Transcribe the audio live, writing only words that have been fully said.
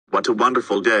What a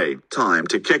wonderful day. Time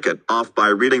to kick it off by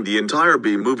reading the entire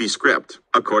bee movie script.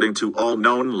 According to all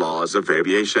known laws of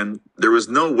aviation, there is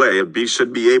no way a bee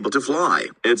should be able to fly.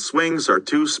 Its wings are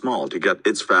too small to get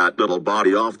its fat little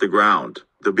body off the ground.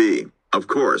 The bee, of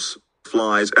course,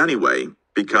 flies anyway,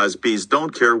 because bees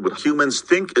don't care what humans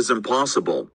think is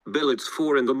impossible. Bill, it's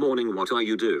 4 in the morning. What are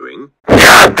you doing?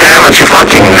 God damn it, you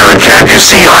fucking nerd. Can't you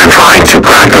see I'm trying to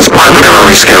practice my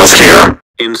literary skills here?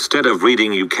 Instead of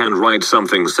reading, you can write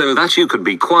something so that you could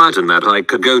be quiet and that I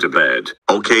could go to bed.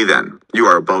 Okay then, you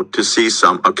are about to see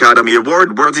some Academy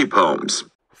Award-worthy poems.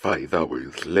 5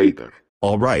 hours later.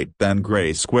 Alright then,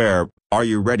 Gray Square, are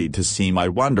you ready to see my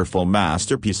wonderful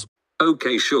masterpiece?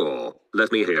 Okay, sure.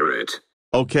 Let me hear it.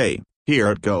 Okay, here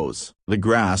it goes. The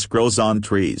grass grows on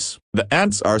trees. The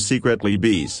ants are secretly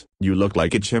bees. You look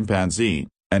like a chimpanzee.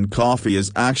 And coffee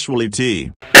is actually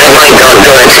tea. Oh my god,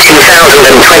 Bill, it's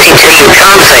 2022, you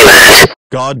can't say that.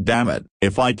 God damn it,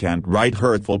 if I can't write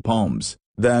hurtful poems,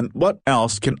 then what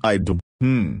else can I do?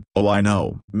 Oh I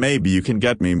know, maybe you can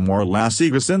get me more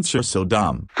Lassiga since you're so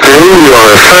dumb. You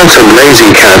are a fat and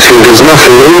lazy cat who does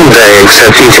nothing all day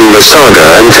except eating the saga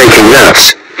and taking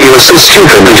naps. You are so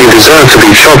stupid that you deserve to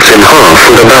be chopped in half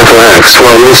with a battle axe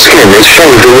while your skin is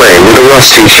shaved away with a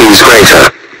rusty cheese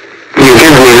grater. You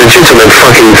give me legitimate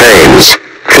fucking pains.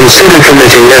 Consider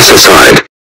committing necicide.